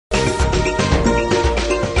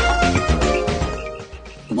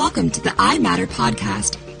Welcome to the I Matter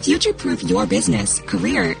podcast. Future-proof your business,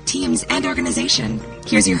 career, teams, and organization.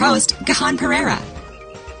 Here's your host, Gahan Pereira.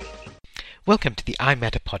 Welcome to the I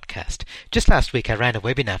Matter podcast. Just last week I ran a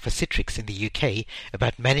webinar for Citrix in the UK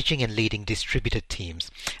about managing and leading distributed teams.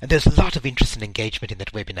 And there's a lot of interest and engagement in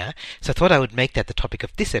that webinar, so I thought I would make that the topic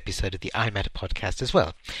of this episode of the I Matter podcast as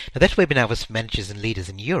well. Now that webinar was for managers and leaders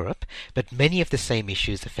in Europe, but many of the same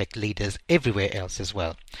issues affect leaders everywhere else as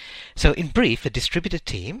well. So in brief, a distributed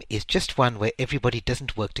team is just one where everybody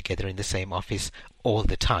doesn't work together in the same office all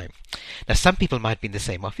the time. Now some people might be in the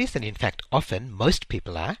same office, and in fact often most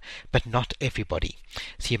people are, but not everybody.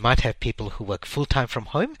 So you might have people who work full-time from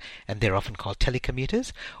home, and they're often called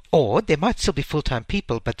telecommuters, or there might still be full-time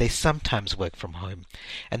people, but they sometimes work from home.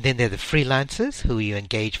 And then there are the freelancers who you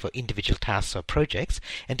engage for individual tasks or projects,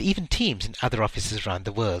 and even teams in other offices around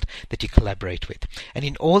the world that you collaborate with. And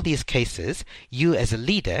in all these cases, you as a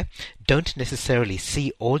leader don't necessarily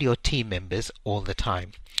see all your team members all the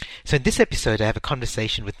time. So in this episode, I have a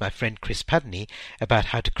conversation with my friend Chris Pudney about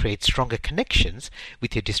how to create stronger connections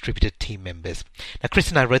with your distributed team members. Now, Chris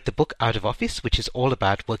and I wrote the book Out of Office, which is all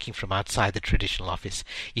about working from outside the traditional office.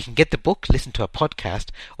 You can get the book, listen to our podcast,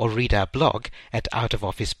 or read our blog at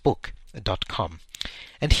outofofficebook.com.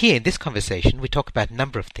 And here in this conversation, we talk about a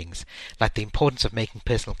number of things, like the importance of making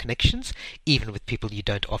personal connections, even with people you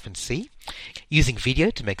don't often see, using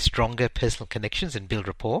video to make stronger personal connections and build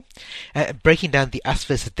rapport, breaking down the us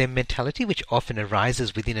versus them mentality, which often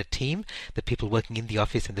arises within a team, the people working in the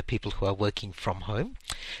office and the people who are working from home,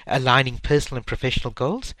 aligning personal and professional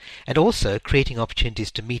goals, and also creating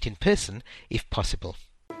opportunities to meet in person if possible.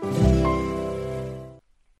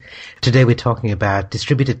 Today we're talking about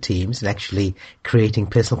distributed teams and actually creating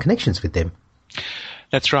personal connections with them.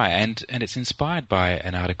 That's right, and it's inspired by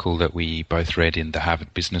an article that we both read in the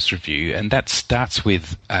Harvard Business Review, and that starts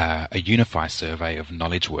with a Unify survey of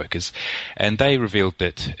knowledge workers, and they revealed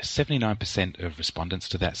that 79% of respondents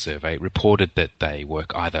to that survey reported that they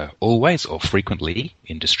work either always or frequently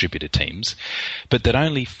in distributed teams, but that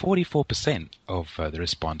only 44% of the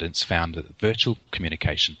respondents found that virtual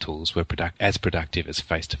communication tools were as productive as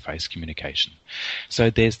face-to-face communication. So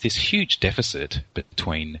there's this huge deficit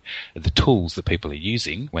between the tools that people are using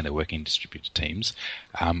when they're working in distributed teams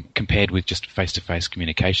compared with just face-to-face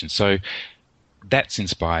communication. So that's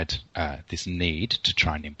inspired this need to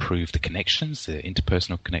try and improve the connections, the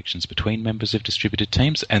interpersonal connections between members of distributed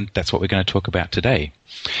teams, and that's what we're going to talk about today.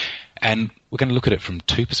 And we're going to look at it from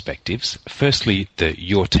two perspectives. Firstly,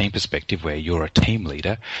 your team perspective, where you're a team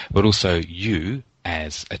leader, but also you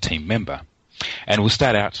as a team member. And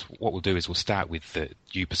what we'll do is we'll start with the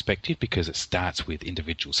you perspective, because it starts with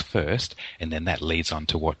individuals first, and then that leads on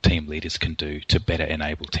to what team leaders can do to better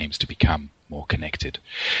enable teams to become more connected.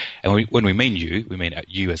 And when we mean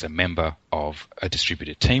you as a member of a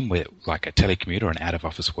distributed team, like a telecommuter or an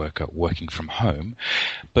out-of-office worker working from home.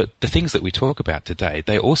 But the things that we talk about today,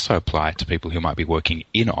 they also apply to people who might be working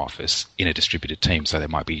in office in a distributed team. So there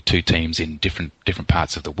might be two teams in different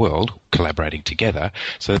parts of the world collaborating together.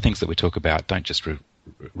 So the things that we talk about don't just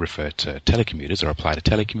refer to telecommuters or apply to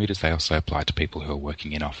telecommuters, they also apply to people who are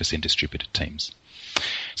working in office in distributed teams.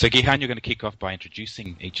 So Gihan, you're going to kick off by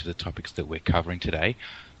introducing each of the topics that we're covering today.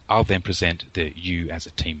 I'll then present the you as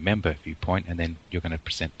a team member viewpoint, and then you're going to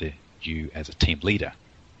present the you as a team leader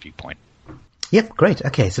viewpoint. Yep, great.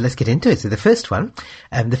 Okay, so let's get into it. So the first one,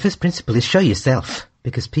 the first principle is show yourself,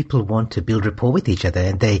 because people want to build rapport with each other,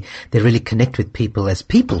 and they really connect with people as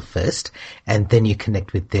people first, and then you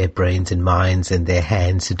connect with their brains and minds and their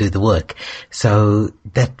hands to do the work. So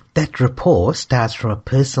that rapport starts from a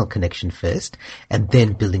personal connection first, and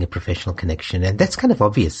then building a professional connection. And that's kind of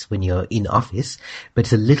obvious when you're in office, but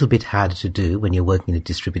it's a little bit harder to do when you're working in a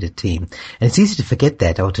distributed team. And it's easy to forget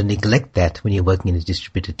that or to neglect that when you're working in a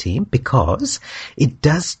distributed team, because it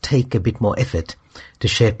does take a bit more effort to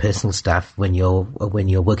share personal stuff when you're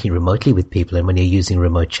working remotely with people and when you're using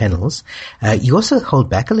remote channels. You also hold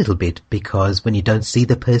back a little bit, because when you don't see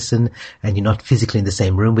the person and you're not physically in the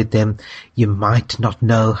same room with them, you might not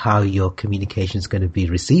know how your communication is going to be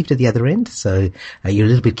received at the other end. So you're a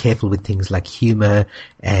little bit careful with things like humor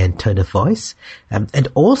and tone of voice. And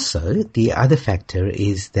also the other factor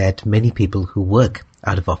is that many people who work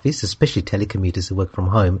out of office, especially telecommuters who work from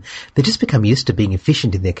home, they just become used to being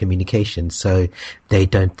efficient in their communication. So they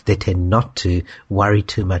tend not to worry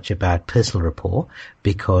too much about personal rapport,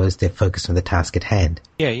 because they're focused on the task at hand.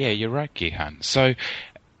 Yeah, you're right, Gihan. So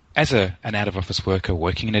As an out-of-office worker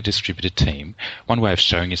working in a distributed team, one way of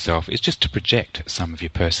showing yourself is just to project some of your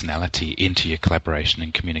personality into your collaboration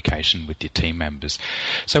and communication with your team members.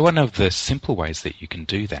 So one of the simple ways that you can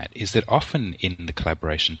do that is that often in the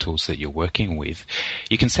collaboration tools that you're working with,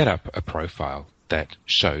 you can set up a profile that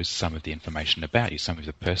shows some of the information about you, some of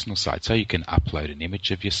the personal side. So you can upload an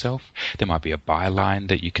image of yourself. There might be a byline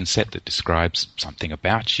that you can set that describes something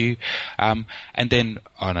about you. And then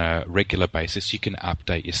on a regular basis, you can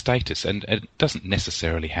update your status. And it doesn't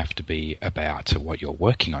necessarily have to be about what you're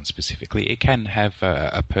working on specifically. It can have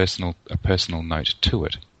a personal note to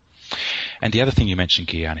it. And the other thing you mentioned,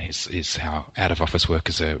 Gian, is how out-of-office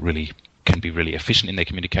workers can be really efficient in their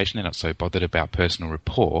communication. They're not so bothered about personal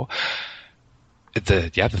rapport.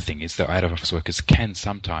 The other thing is that out-of-office workers can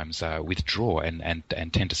sometimes withdraw and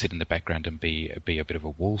tend to sit in the background and be a bit of a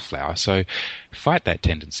wallflower. So fight that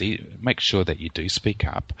tendency. Make sure that you do speak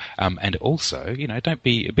up, and also, don't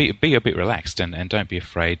be a bit relaxed and don't be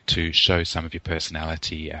afraid to show some of your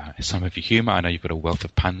personality, some of your humour. I know you've got a wealth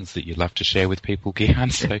of puns that you love to share with people, Gian.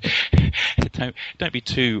 So don't be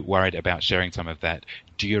too worried about sharing some of that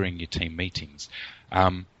during your team meetings.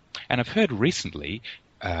 And I've heard recently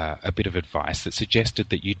a bit of advice that suggested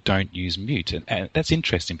that you don't use mute. And that's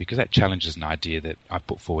interesting because that challenges an idea that I've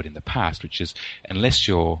put forward in the past, which is unless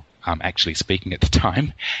you're actually speaking at the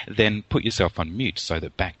time, then put yourself on mute so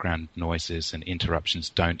that background noises and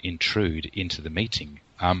interruptions don't intrude into the meeting.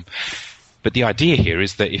 But the idea here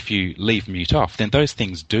is that if you leave mute off, then those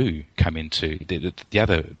things do come into the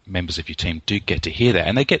other members of your team do get to hear that,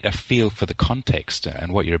 and they get a feel for the context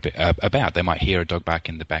and what you're about. They might hear a dog bark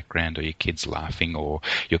in the background, or your kids laughing, or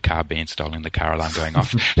your car being stolen, the car alarm going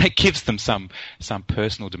off. That gives them some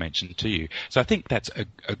personal dimension to you. So I think that's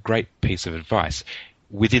a great piece of advice.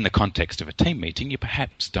 Within the context of a team meeting, you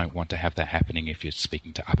perhaps don't want to have that happening if you're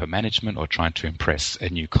speaking to upper management or trying to impress a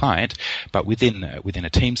new client. But within a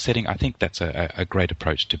team setting, I think that's a great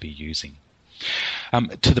approach to be using.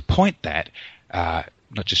 To the point that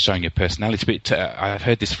not just showing your personality, but I've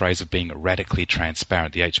heard this phrase of being radically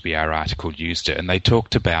transparent. The HBR article used it, and they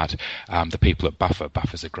talked about the people at Buffer.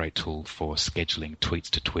 Buffer's a great tool for scheduling tweets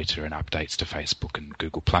to Twitter and updates to Facebook and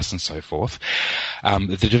Google Plus and so forth.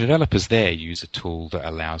 The developers there use a tool that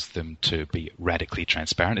allows them to be radically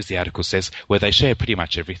transparent, as the article says, where they share pretty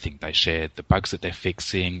much everything. They share the bugs that they're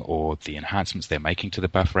fixing or the enhancements they're making to the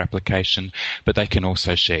Buffer application, but they can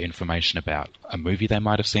also share information about a movie they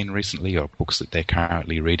might have seen recently or books that they're currently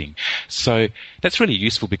reading. So that's really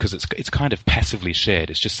useful because it's kind of passively shared.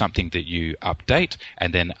 It's just something that you update,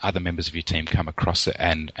 and then other members of your team come across it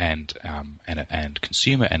and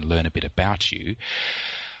consume it and learn a bit about you.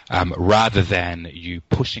 Rather than you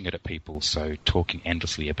pushing it at people, so talking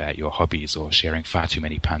endlessly about your hobbies or sharing far too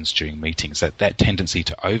many puns during meetings. That tendency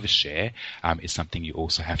to overshare is something you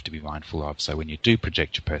also have to be mindful of. So when you do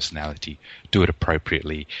project your personality, do it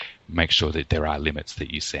appropriately. Make sure that there are limits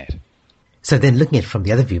that you set. So then looking at it from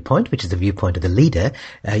the other viewpoint, which is the viewpoint of the leader,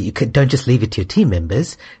 don't just leave it to your team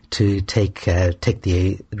members to take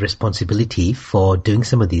the responsibility for doing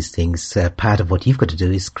some of these things. Part of what you've got to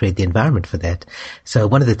do is create the environment for that. So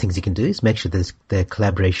one of the things you can do is make sure that the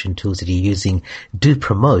collaboration tools that you're using do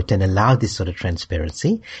promote and allow this sort of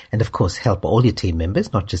transparency, and of course help all your team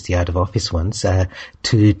members, not just the out of office ones,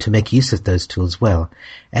 to make use of those tools well.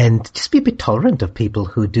 And just be a bit tolerant of people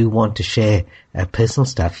who do want to share personal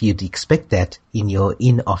stuff. You'd expect that in your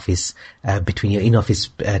in-office, between your in-office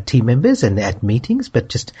team members and at meetings, but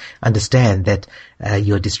just understand that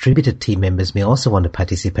your distributed team members may also want to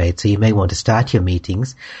participate. So you may want to start your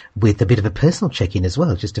meetings with a bit of a personal check-in as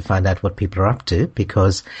well, just to find out what people are up to,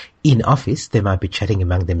 because in office they might be chatting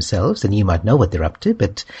among themselves and you might know what they're up to,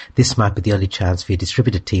 but this might be the only chance for your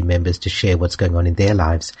distributed team members to share what's going on in their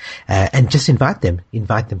lives. And just invite them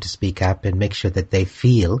to speak up and make sure that they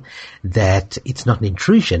feel that it's not an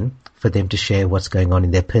intrusion for them to share what's going on in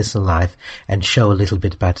their personal life and show a little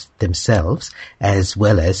bit about themselves, as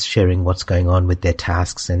well as sharing what's going on with their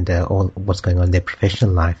tasks and all what's going on in their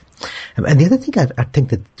professional life. And the other thing I think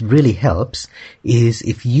that really helps is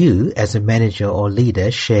if you, as a manager or leader,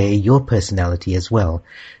 share your personality as well.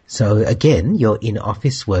 So again, your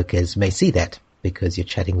in-office workers may see that, because you're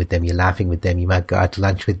chatting with them, you're laughing with them, you might go out to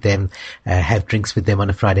lunch with them, have drinks with them on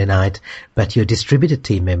a Friday night, but your distributed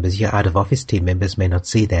team members, your out-of-office team members may not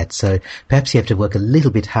see that. So perhaps you have to work a little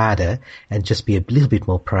bit harder and just be a little bit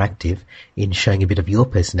more proactive in showing a bit of your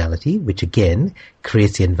personality, which again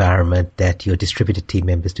creates the environment that your distributed team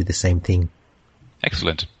members do the same thing.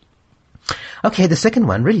 Excellent. Okay, the second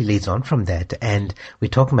one really leads on from that, and we're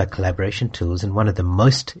talking about collaboration tools, and one of the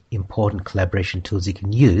most important collaboration tools you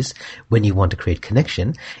can use when you want to create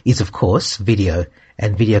connection is, of course, video.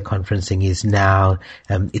 And video conferencing is now,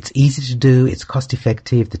 it's easy to do, it's cost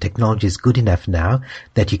effective, the technology is good enough now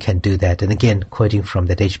that you can do that. And again, quoting from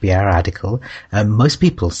that HBR article, most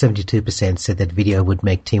people, 72%, said that video would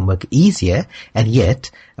make teamwork easier, and yet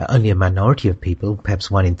only a minority of people, perhaps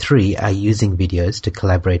 1 in 3, are using videos to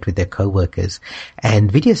collaborate with their co-workers.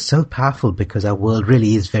 And video is so powerful because our world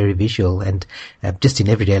really is very visual, and just in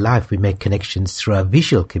everyday life we make connections through our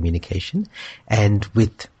visual communication. And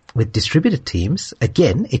with distributed teams,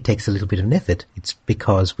 again, it takes a little bit of an effort. It's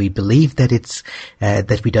because we believe that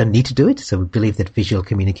that we don't need to do it. So we believe that visual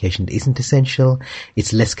communication isn't essential.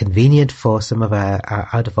 It's less convenient for some of our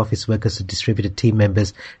out-of-office workers or distributed team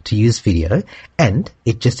members to use video. And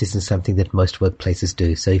it just isn't something that most workplaces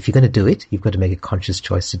do. So if you're going to do it, you've got to make a conscious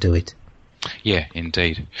choice to do it. Yeah,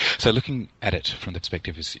 indeed. So looking at it from the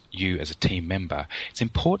perspective of you as a team member, it's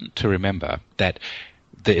important to remember that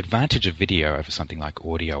the advantage of video over something like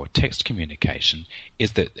audio or text communication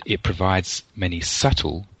is that it provides many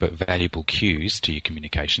subtle but valuable cues to your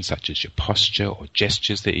communication, such as your posture or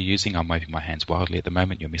gestures that you're using. I'm waving my hands wildly at the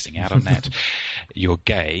moment. You're missing out on that. Your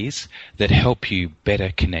gaze, that help you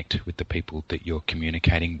better connect with the people that you're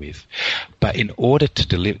communicating with. But in order to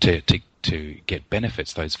deliver to get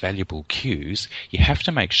benefits, those valuable cues, you have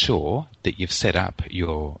to make sure that you've set up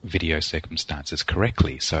your video circumstances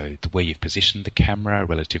correctly. So where you've positioned the camera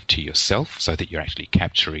relative to yourself so that you're actually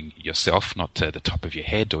capturing yourself, not to the top of your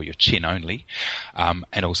head or your chin only,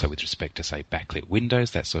 and also with respect to, say, backlit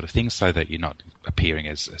windows, that sort of thing, so that you're not appearing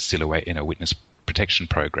as a silhouette in a witness protection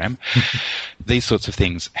program. These sorts of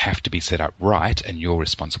things have to be set up right, and you're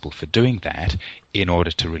responsible for doing that in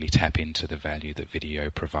order to really tap into the value that video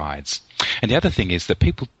provides. And the other thing is that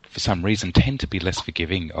people, for some reason, tend to be less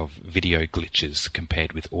forgiving of video glitches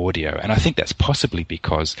compared with audio. And I think that's possibly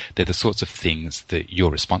because they're the sorts of things that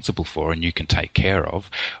you're responsible for and you can take care of,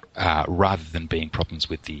 rather than being problems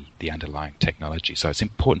with the underlying technology. So it's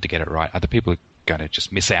important to get it right. Other people are going to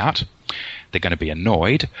just miss out. They're going to be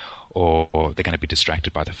annoyed, or they're going to be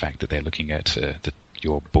distracted by the fact that they're looking at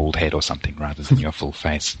your bald head or something rather than your full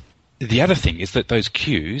face. The other thing is that those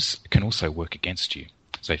cues can also work against you.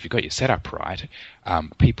 So if you've got your setup right,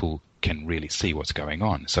 people can really see what's going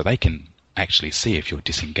on. So they can actually see if you're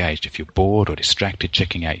disengaged, if you're bored or distracted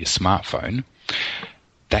checking out your smartphone.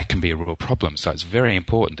 That can be a real problem. So it's very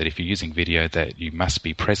important that if you're using video that you must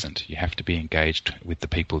be present. You have to be engaged with the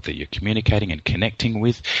people that you're communicating and connecting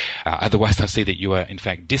with. Otherwise, they'll see that you are, in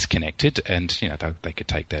fact, disconnected, and they could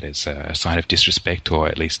take that as a sign of disrespect or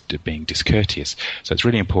at least being discourteous. So it's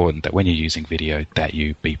really important that when you're using video that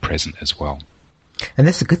you be present as well. And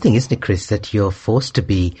that's the good thing, isn't it, Chris, that you're forced to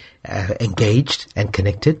be engaged and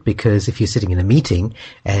connected, because if you're sitting in a meeting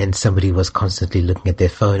and somebody was constantly looking at their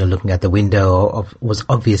phone or looking out the window or was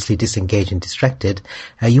obviously disengaged and distracted,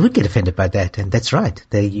 you would get offended by that. And that's right.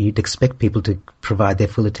 You'd expect people to provide their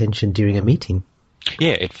full attention during a meeting.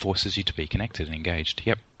 Yeah, it forces you to be connected and engaged.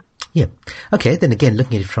 Yep. Yeah. Okay, then again,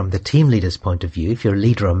 looking at it from the team leader's point of view, if you're a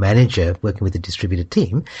leader or manager working with a distributed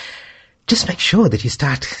team, just make sure that you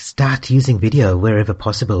start using video wherever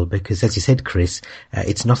possible, because as you said, Chris,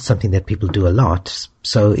 it's not something that people do a lot.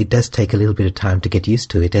 So it does take a little bit of time to get used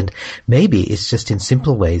to it. And maybe it's just in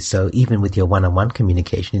simple ways. So even with your one-on-one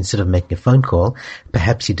communication, instead of making a phone call,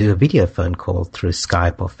 perhaps you do a video phone call through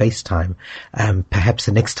Skype or FaceTime. Perhaps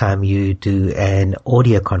the next time you do an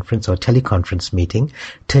audio conference or teleconference meeting,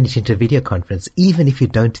 turn it into a video conference. Even if you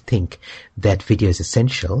don't think that video is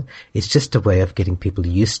essential, it's just a way of getting people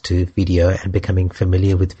used to video and becoming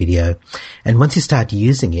familiar with video. And once you start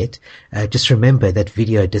using it, just remember that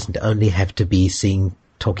video doesn't only have to be seeing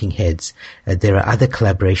talking heads. There are other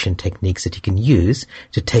collaboration techniques that you can use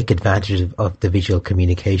to take advantage of the visual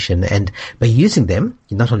communication. And by using them,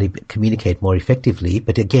 you not only communicate more effectively,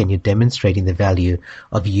 but again, you're demonstrating the value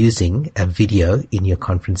of using a video in your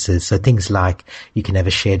conferences. So things like you can have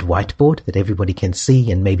a shared whiteboard that everybody can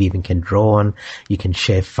see and maybe even can draw on. You can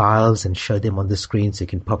share files and show them on the screen, so you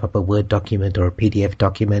can pop up a Word document or a PDF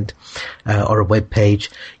document or a web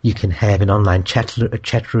page. You can have an online chat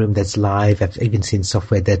room that's live. I've even seen software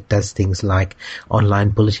software that does things like online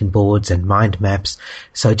bulletin boards and mind maps.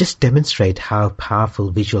 So just demonstrate how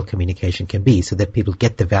powerful visual communication can be so that people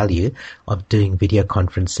get the value of doing video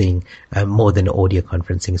conferencing more than audio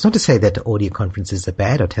conferencing. It's not to say that audio conferences are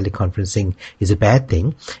bad or teleconferencing is a bad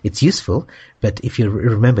thing. It's useful, but if you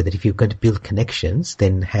remember that if you're going to build connections,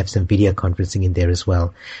 then have some video conferencing in there as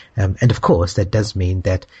well. And of course, that does mean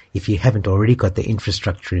that if you haven't already got the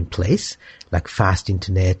infrastructure in place, like fast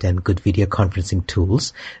internet and good video conferencing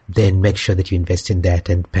tools, then make sure that you invest in that.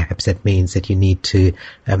 And perhaps that means that you need to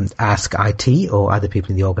ask IT or other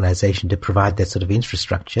people in the organization to provide that sort of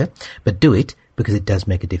infrastructure, but do it because it does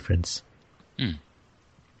make a difference.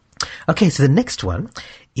 Okay, so the next one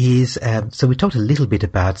is, so we talked a little bit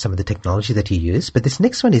about some of the technology that you use, but this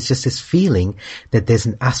next one is just this feeling that there's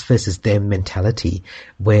an us versus them mentality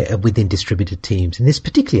where within distributed teams. And this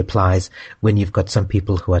particularly applies when you've got some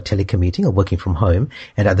people who are telecommuting or working from home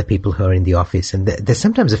and other people who are in the office. And there's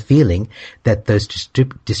sometimes a feeling that those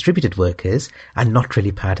distributed workers are not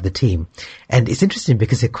really part of the team. And it's interesting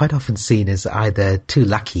because they're quite often seen as either too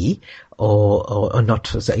lucky or not,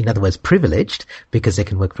 so in other words, privileged because they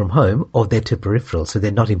can work from home, or they're too peripheral, so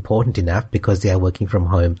they're not important enough because they are working from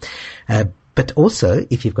home. But also,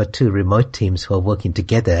 if you've got two remote teams who are working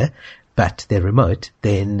together, but they're remote,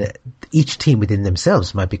 then each team within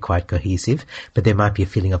themselves might be quite cohesive, but there might be a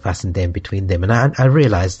feeling of us and them between them. And I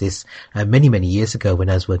realized this many, many years ago when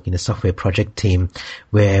I was working in a software project team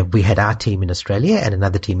where we had our team in Australia and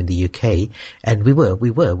another team in the UK, and we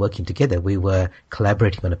were working together. We were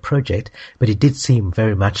collaborating on a project, but it did seem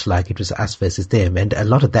very much like it was us versus them. And a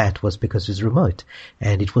lot of that was because it was remote,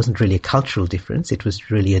 and it wasn't really a cultural difference. It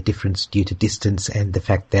was really a difference due to distance and the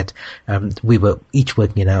fact that we were each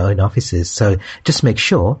working in our own offices. So just make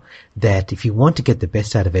sure that if you want to get the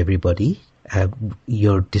best out of everybody,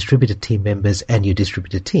 your distributed team members and your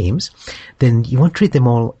distributed teams, then you want to treat them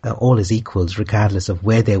all as equals, regardless of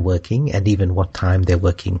where they're working and even what time they're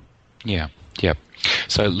working. Yeah.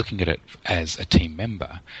 So looking at it as a team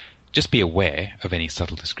member, just be aware of any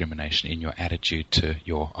subtle discrimination in your attitude to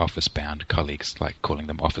your office-bound colleagues, like calling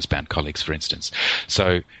them office-bound colleagues, for instance.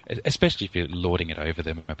 So, especially if you're lording it over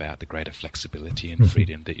them about the greater flexibility and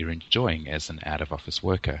freedom that you're enjoying as an out-of-office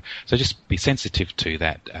worker. So just be sensitive to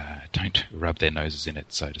that. Don't rub their noses in it,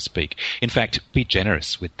 so to speak. In fact, be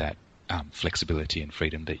generous with that flexibility and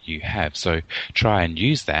freedom that you have. So try and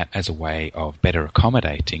use that as a way of better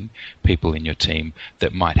accommodating people in your team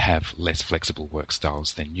that might have less flexible work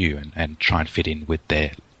styles than you, and try and fit in with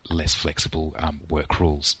their less flexible work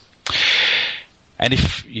rules. And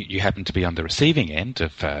if you happen to be on the receiving end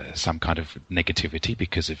of some kind of negativity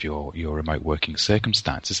because of your remote working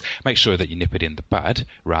circumstances, make sure that you nip it in the bud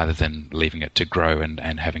rather than leaving it to grow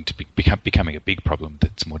and having to becoming a big problem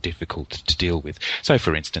that's more difficult to deal with. So,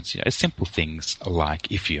 for instance, simple things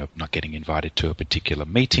like if you're not getting invited to a particular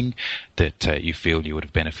meeting that you feel you would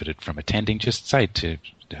have benefited from attending, just say to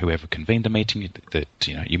whoever convened the meeting that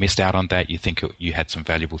you missed out on that, you think you had some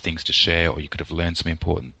valuable things to share, or you could have learned some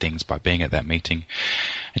important things by being at that meeting,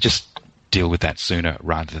 and just deal with that sooner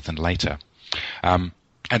rather than later. And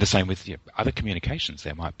the same with other communications.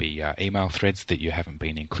 There might be email threads that you haven't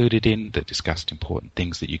been included in that discussed important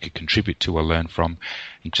things that you could contribute to or learn from,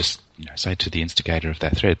 and just say to the instigator of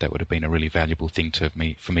that thread, that would have been a really valuable thing for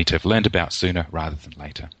me to have learned about sooner rather than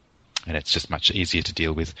later. And it's just much easier to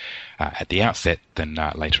deal with at the outset than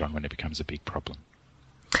later on when it becomes a big problem.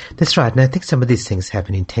 That's right. And I think some of these things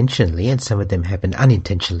happen intentionally and some of them happen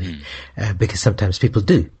unintentionally, because sometimes people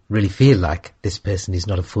do really feel like this person is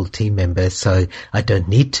not a full team member, so I don't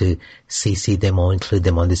need to CC them or include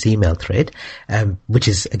them on this email thread, which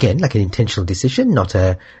is, again, like an intentional decision, not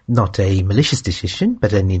a malicious decision,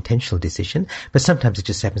 but an intentional decision. But sometimes it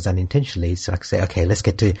just happens unintentionally. So I can say, okay, let's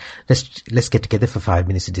get together for 5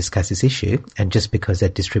 minutes to discuss this issue. And just because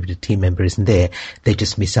that distributed team member isn't there, they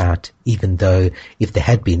just miss out, even though if they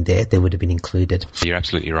had been there, they would have been included. You're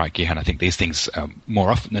absolutely right, Gihan. I think these things more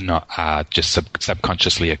often than not are just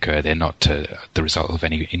subconsciously occur. They're not the result of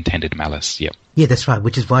any intended malice. Yep. Yeah, that's right,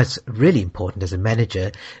 which is why it's really important as a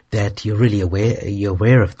manager that you're really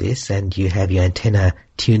aware of this and you have your antenna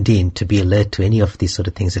tuned in to be alert to any of these sort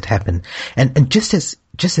of things that happen. And just as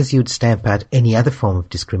you would stamp out any other form of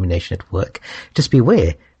discrimination at work, just be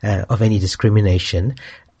aware of any discrimination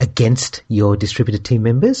against your distributed team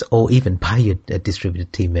members or even by your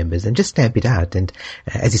distributed team members, and just stamp it out. And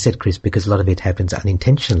as you said, Chris, because a lot of it happens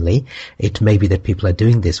unintentionally, it may be that people are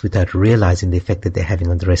doing this without realizing the effect that they're having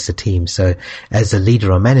on the rest of the team. So as a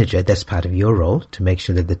leader or manager, that's part of your role, to make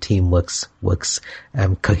sure that the team works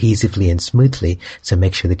cohesively and smoothly. So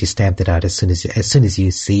make sure that you stamp that out as soon as you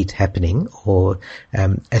see it happening, or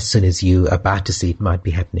as soon as you are about to see it might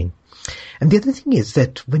be happening. And the other thing is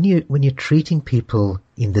that when you're treating people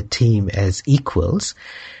in the team as equals,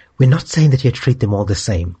 we're not saying that you treat them all the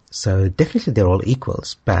same. So definitely they're all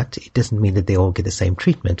equals, but it doesn't mean that they all get the same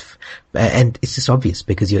treatment. And it's just obvious,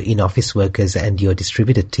 because your in-office workers and your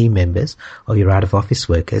distributed team members or your out-of-office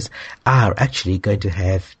workers are actually going to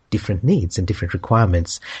have different needs and different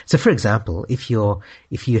requirements. So for example, if you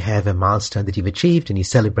have a milestone that you've achieved and you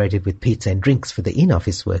celebrate it with pizza and drinks for the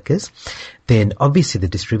in-office workers, then obviously the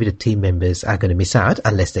distributed team members are going to miss out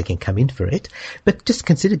unless they can come in for it. But just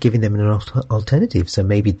consider giving them an alternative. So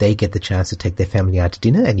maybe they get the chance to take their family out to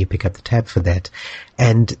dinner and you pick up the tab for that.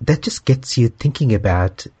 And that just gets you thinking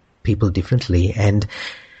about people differently. And,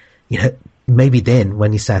 maybe then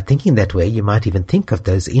when you start thinking that way, you might even think of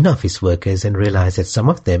those in-office workers and realize that some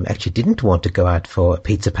of them actually didn't want to go out for a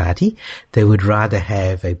pizza party. They would rather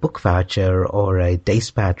have a book voucher or a day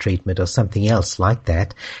spa treatment or something else like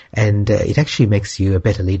that. And it actually makes you a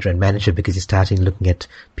better leader and manager, because you're starting looking at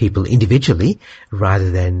people individually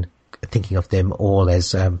rather than thinking of them all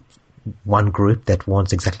as one group that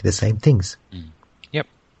wants exactly the same things. Yep.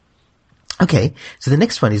 Okay, so the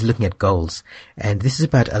next one is looking at goals, and this is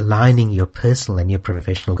about aligning your personal and your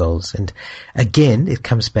professional goals. And again, it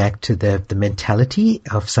comes back to the mentality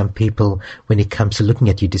of some people when it comes to looking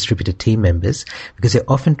at your distributed team members, because they're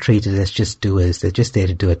often treated as just doers. They're just there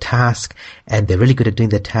to do a task, and they're really good at doing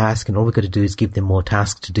the task, and all we've got to do is give them more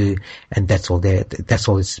tasks to do, and that's all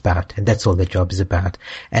it's about, and that's all their job is about.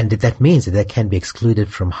 And that means that they can be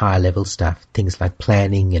excluded from higher level stuff, things like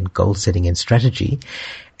planning and goal setting and strategy.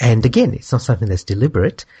 And again, it's not something that's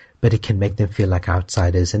deliberate, but it can make them feel like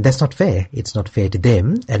outsiders. And that's not fair. It's not fair to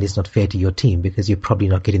them, and it's not fair to your team, because you're probably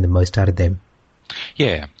not getting the most out of them.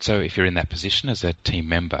 Yeah, so if you're in that position as a team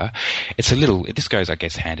member, this goes, I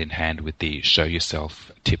guess, hand in hand with the show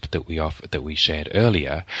yourself tip that we shared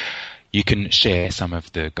earlier. You can share some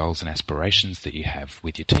of the goals and aspirations that you have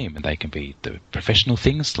with your team, and they can be the professional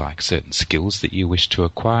things like certain skills that you wish to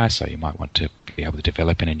acquire. So you might want to be able to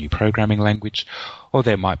develop in a new programming language, or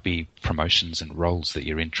there might be promotions and roles that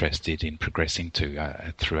you're interested in progressing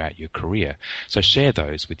to throughout your career. So share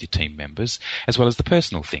those with your team members, as well as the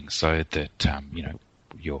personal things, so that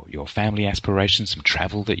your family aspirations, some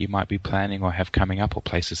travel that you might be planning or have coming up, or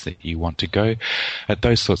places that you want to go.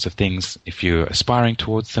 Those sorts of things, if you're aspiring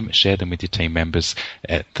towards them, share them with your team members,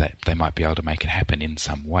 that they might be able to make it happen in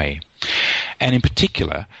some way. And in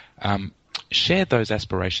particular, share those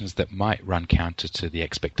aspirations that might run counter to the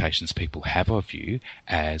expectations people have of you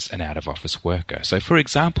as an out-of-office worker. So, for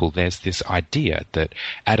example, there's this idea that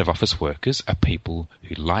out-of-office workers are people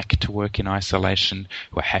who like to work in isolation,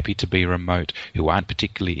 who are happy to be remote, who aren't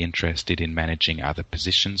particularly interested in managing other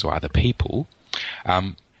positions or other people.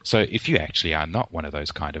 So if you actually are not one of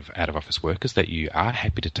those kind of out-of-office workers, that you are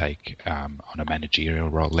happy to take on a managerial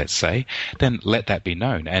role, let's say, then let that be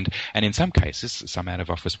known. And in some cases, some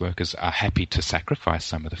out-of-office workers are happy to sacrifice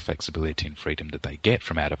some of the flexibility and freedom that they get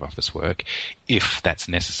from out-of-office work, if that's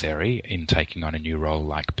necessary in taking on a new role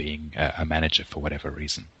like being a manager for whatever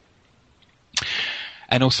reason.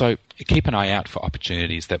 And also keep an eye out for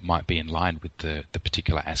opportunities that might be in line with the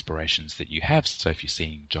particular aspirations that you have. So if you're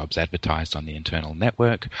seeing jobs advertised on the internal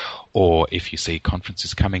network, or if you see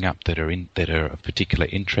conferences coming up that are of particular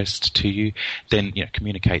interest to you, then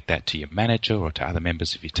communicate that to your manager or to other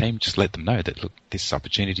members of your team. Just let them know that, look, this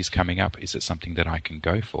opportunity is coming up. Is it something that I can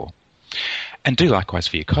go for? And do likewise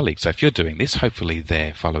for your colleagues. So if you're doing this, hopefully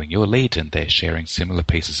they're following your lead and they're sharing similar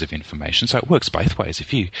pieces of information. So it works both ways.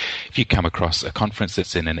 If you come across a conference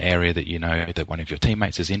that's in an area that you know that one of your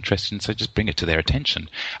teammates is interested in, so just bring it to their attention.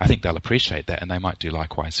 I think they'll appreciate that, and they might do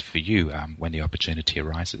likewise for you when the opportunity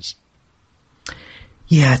arises.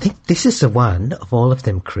 Yeah, I think this is the one of all of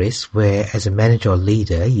them, Chris, where as a manager or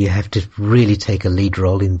leader, you have to really take a lead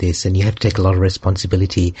role in this, and you have to take a lot of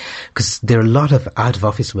responsibility, because there are a lot of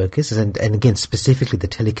out-of-office workers, and again, specifically the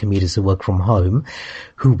telecommuters who work from home,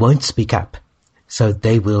 who won't speak up. So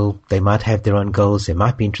they might have their own goals, they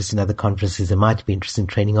might be interested in other conferences, they might be interested in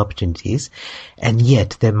training opportunities, and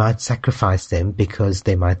yet they might sacrifice them because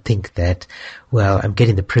they might think that, well, I'm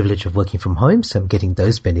getting the privilege of working from home, so I'm getting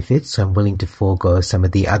those benefits, so I'm willing to forego some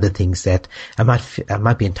of the other things that I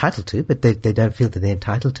might be entitled to, but they don't feel that they're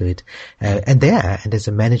entitled to it. And they are, and as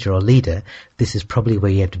a manager or leader, this is probably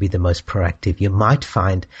where you have to be the most proactive. You might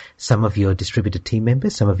find some of your distributed team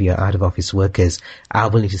members, some of your out-of-office workers are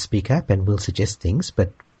willing to speak up and will suggest things,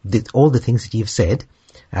 but all the things that you've said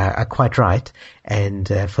are quite right. And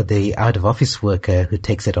for the out-of-office worker who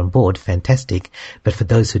takes it on board, fantastic. But for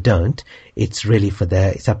those who don't, it's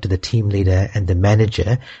up to the team leader and the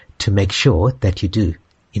manager to make sure that you do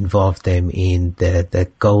involve them in the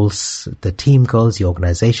goals, the team goals, the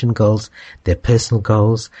organization goals, their personal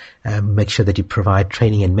goals. Make sure that you provide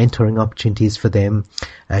training and mentoring opportunities for them.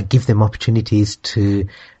 Give them opportunities to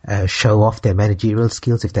show off their managerial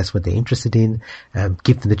skills if that's what they're interested in.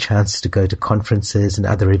 Give them the chance to go to conferences and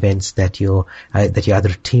other events that your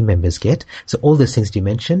other team members get. So all those things that you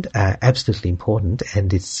mentioned are absolutely important,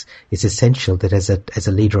 and it's essential that as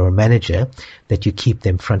a leader or a manager that you keep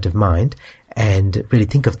them front of mind and really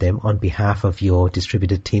think of them on behalf of your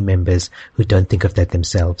distributed team members who don't think of that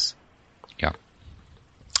themselves. Yeah.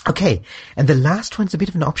 Okay, and the last one's a bit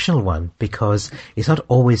of an optional one because it's not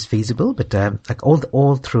always feasible, but like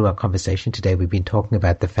all through our conversation today, we've been talking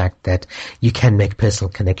about the fact that you can make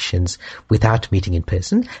personal connections without meeting in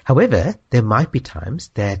person. However, there might be times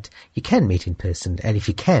that you can meet in person, and if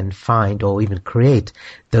you can find or even create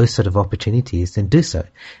those sort of opportunities, then do so.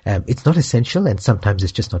 It's not essential, and sometimes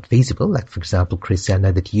it's just not feasible. Like, for example, Chris, I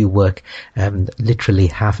know that you work literally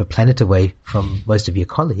half a planet away from most of your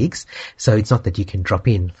colleagues, so it's not that you can drop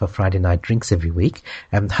in for Friday night drinks every week.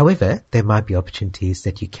 However, there might be opportunities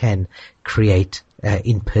that you can create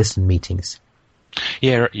in-person meetings.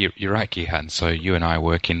 Yeah, you're right, Gihan. So you and I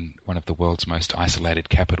work in one of the world's most isolated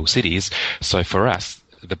capital cities. So for us,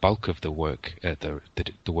 the bulk of the work, the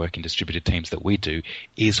work in distributed teams that we do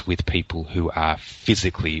is with people who are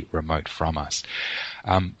physically remote from us.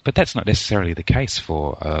 But that's not necessarily the case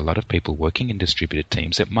for a lot of people working in distributed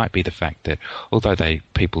teams. It might be the fact that although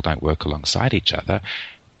people don't work alongside each other,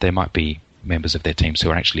 there might be members of their teams who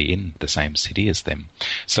are actually in the same city as them.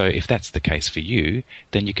 So if that's the case for you,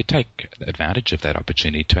 then you could take advantage of that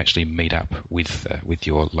opportunity to actually meet up with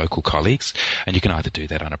your local colleagues, and you can either do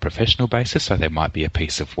that on a professional basis, so there might be a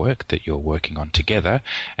piece of work that you're working on together,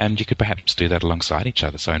 and you could perhaps do that alongside each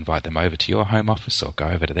other. So invite them over to your home office or go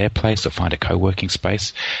over to their place or find a co-working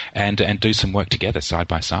space and do some work together side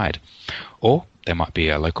by side. Or there might be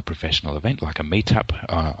a local professional event like a meetup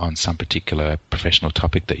on some particular professional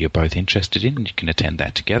topic that you're both interested in, and you can attend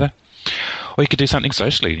that together. Or you could do something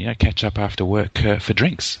socially, catch up after work for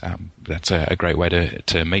drinks. That's a great way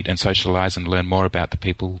to meet and socialize and learn more about the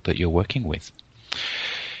people that you're working with.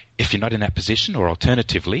 If you're not in that position, or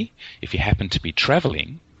alternatively, if you happen to be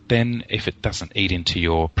traveling, then if it doesn't eat into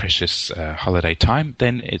your precious holiday time,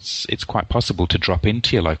 then it's quite possible to drop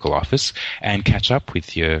into your local office and catch up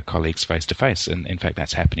with your colleagues face to face. And in fact,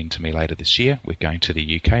 that's happening to me later this year. We're going to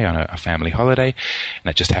the UK on a family holiday, and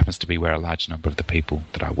that just happens to be where a large number of the people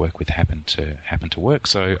that I work with happen to work.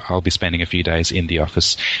 So I'll be spending a few days in the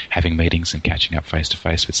office having meetings and catching up face to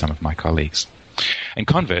face with some of my colleagues. And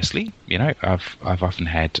conversely, I've often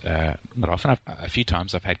had, a few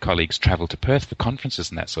times I've had colleagues travel to Perth for conferences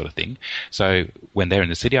and that sort of thing. So when they're in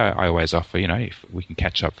the city, I always offer, if we can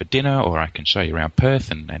catch up for dinner, or I can show you around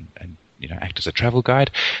Perth and act as a travel guide.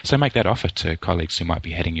 So make that offer to colleagues who might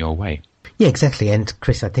be heading your way. Yeah, exactly. And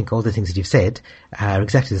Chris, I think all the things that you've said are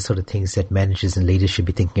exactly the sort of things that managers and leaders should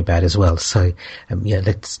be thinking about as well. So,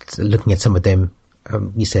 let's looking at some of them.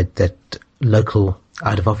 You said that local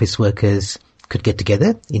out-of-office workers could get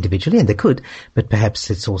together individually, and they could, but perhaps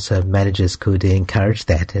it's also managers could encourage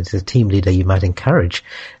that. As a team leader, you might encourage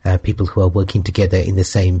people who are working together in the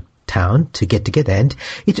same town to get together, and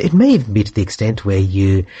it may even be to the extent where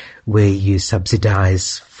you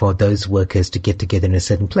subsidize for those workers to get together in a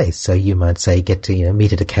certain place. So you might say get to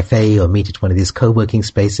meet at a cafe or meet at one of these co-working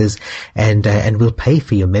spaces, and we'll pay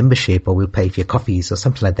for your membership, or we'll pay for your coffees or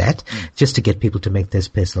something like that, just to get people to make those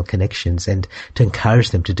personal connections and to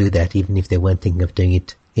encourage them to do that, even if they weren't thinking of doing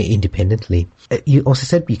it independently. You also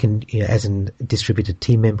said you can, as a distributed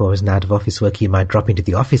team member or as an out-of-office worker, you might drop into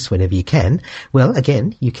the office whenever you can. Well,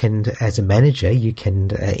 again, you can, as a manager, you can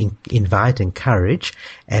invite, encourage,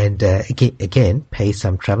 and again, pay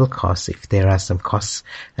some travel costs if there are some costs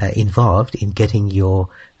involved in getting your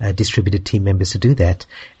distributed team members to do that.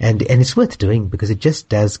 And it's worth doing, because it just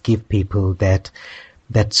does give people that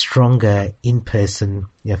that stronger in-person,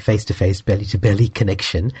 face-to-face, belly-to-belly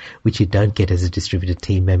connection, which you don't get as a distributed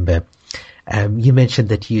team member. You mentioned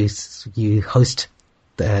that you host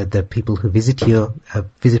the people who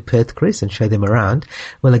visit Perth, Chris, and show them around.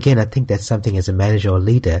 Well, again, I think that's something as a manager or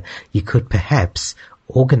leader, you could perhaps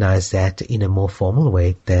organize that in a more formal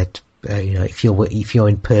way, that if you're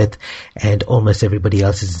in Perth and almost everybody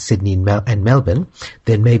else is in Sydney and Melbourne,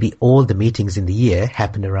 then maybe all the meetings in the year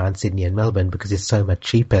happen around Sydney and Melbourne because it's so much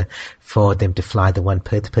cheaper for them to fly the one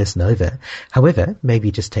Perth person over. However, maybe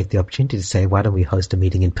you just take the opportunity to say, why don't we host a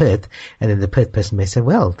meeting in Perth? And then the Perth person may say,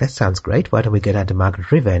 well, that sounds great. Why don't we go down to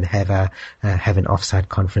Margaret River and have an off-site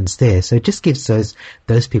conference there? So it just gives those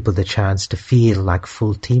people the chance to feel like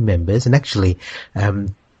full team members and actually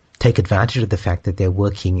take advantage of the fact that they're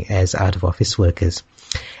working as out-of-office workers.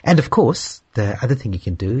 And of course, the other thing you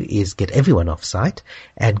can do is get everyone off-site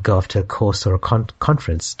and go off to a course or a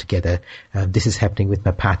conference together. This is happening with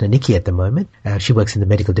my partner Nikki at the moment. She works in the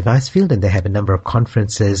medical device field, and they have a number of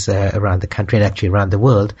conferences around the country and actually around the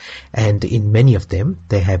world. And in many of them,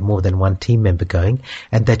 they have more than one team member going,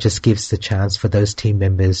 and that just gives the chance for those team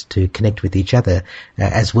members to connect with each other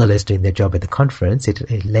as well as doing their job at the conference.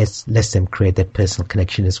 It lets them create that personal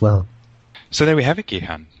connection as well. So there we have it,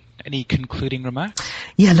 Gihan. Any concluding remarks?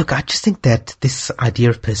 Yeah, look, I just think that this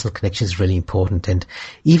idea of personal connection is really important. And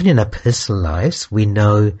even in our personal lives, we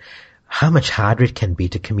know how much harder it can be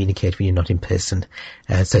to communicate when you're not in person.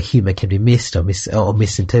 So humor can be missed or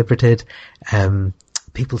misinterpreted.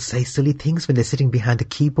 People say silly things when they're sitting behind a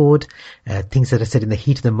keyboard. Things that are said in the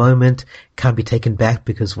heat of the moment can't be taken back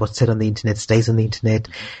because what's said on the internet stays on the internet.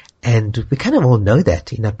 And we kind of all know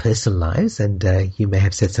that in our personal lives. And you may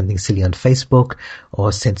have said something silly on Facebook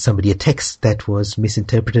or sent somebody a text that was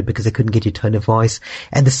misinterpreted because they couldn't get your tone of voice.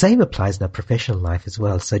 And the same applies in our professional life as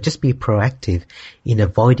well. So just be proactive in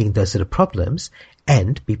avoiding those sort of problems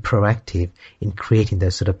and be proactive in creating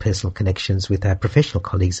those sort of personal connections with our professional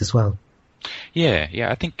colleagues as well. Yeah,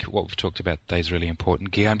 I think what we've talked about today is really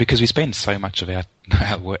important, Gihan, because we spend so much of our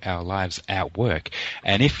lives at work.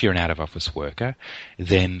 And if you're an out-of-office worker,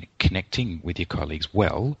 then connecting with your colleagues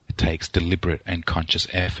well takes deliberate and conscious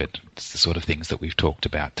effort. It's the sort of things that we've talked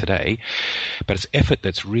about today. But it's effort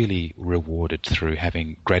that's really rewarded through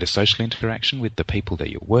having greater social interaction with the people that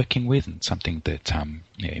you're working with, and something that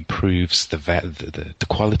improves the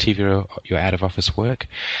quality of your out-of-office work,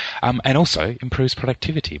 and also improves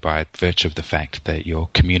productivity by virtue of the fact that you're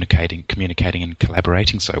communicating and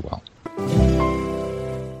collaborating so well.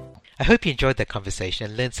 I hope you enjoyed that conversation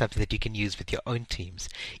and learned something that you can use with your own teams.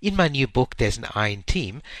 In my new book, There's an I in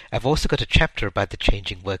Team, I've also got a chapter about the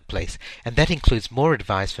changing workplace, and that includes more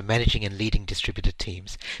advice for managing and leading distributed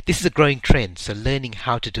teams. This is a growing trend, so learning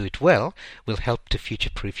how to do it well will help to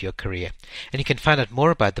future-proof your career. And you can find out more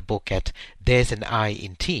about the book at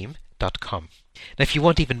there'saniinteam.com. Now, if you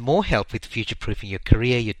want even more help with future-proofing your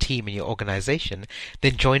career, your team, and your organization,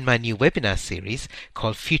 then join my new webinar series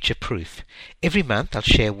called Future Proof. Every month, I'll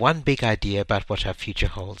share one big idea about what our future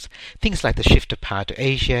holds. Things like the shift of power to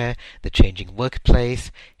Asia, the changing workplace,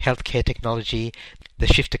 healthcare technology, the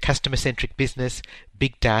shift to customer-centric business,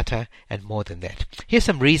 big data, and more than that. Here's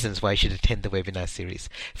some reasons why you should attend the webinar series.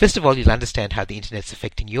 First of all, you'll understand how the internet's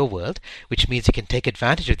affecting your world, which means you can take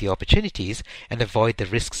advantage of the opportunities and avoid the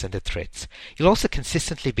risks and the threats. You'll also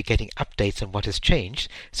consistently be getting updates on what has changed,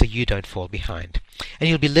 so you don't fall behind. And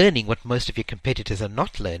you'll be learning what most of your competitors are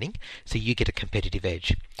not learning, so you get a competitive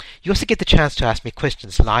edge. You also get the chance to ask me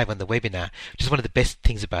questions live on the webinar, which is one of the best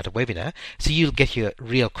things about a webinar, so you'll get your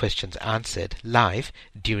real questions answered live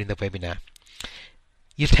during the webinar.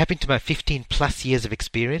 You'll tap into my 15 plus years of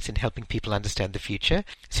experience in helping people understand the future,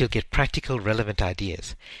 so you'll get practical, relevant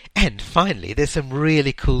ideas. And finally, there's some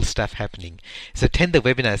really cool stuff happening. So attend the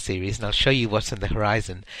webinar series and I'll show you what's on the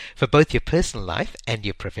horizon for both your personal life and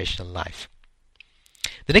your professional life.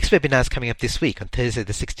 The next webinar is coming up this week on Thursday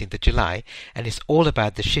the 16th of July, and it's all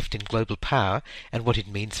about the shift in global power and what it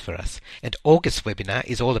means for us. And August's webinar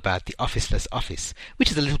is all about the officeless office, which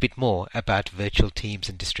is a little bit more about virtual teams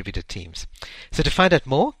and distributed teams. So to find out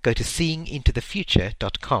more, go to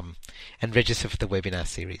seeingintothefuture.com and register for the webinar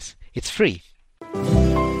series. It's free.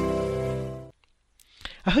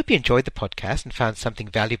 I hope you enjoyed the podcast and found something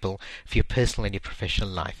valuable for your personal and your professional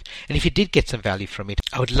life. And if you did get some value from it,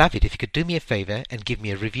 I would love it if you could do me a favor and give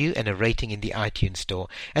me a review and a rating in the iTunes store,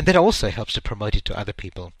 and that also helps to promote it to other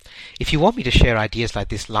people. If you want me to share ideas like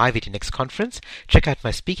this live at your next conference, check out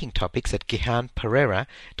my speaking topics at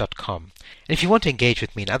gihanperera.com. And if you want to engage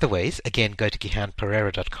with me in other ways, again, go to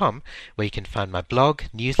gihanperera.com, where you can find my blog,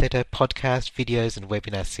 newsletter, podcast, videos, and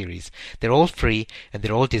webinar series. They're all free, and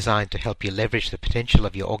they're all designed to help you leverage the potential of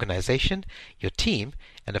of your organization, your team,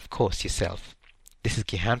 and of course yourself. This is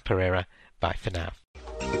Gihan Perera. Bye for now.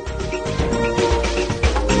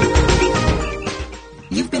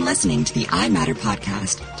 You've been listening to the iMatter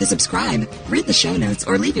podcast. To subscribe, read the show notes,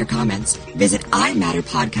 or leave your comments, visit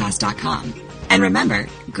imatterpodcast.com. And remember,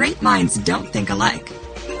 great minds don't think alike.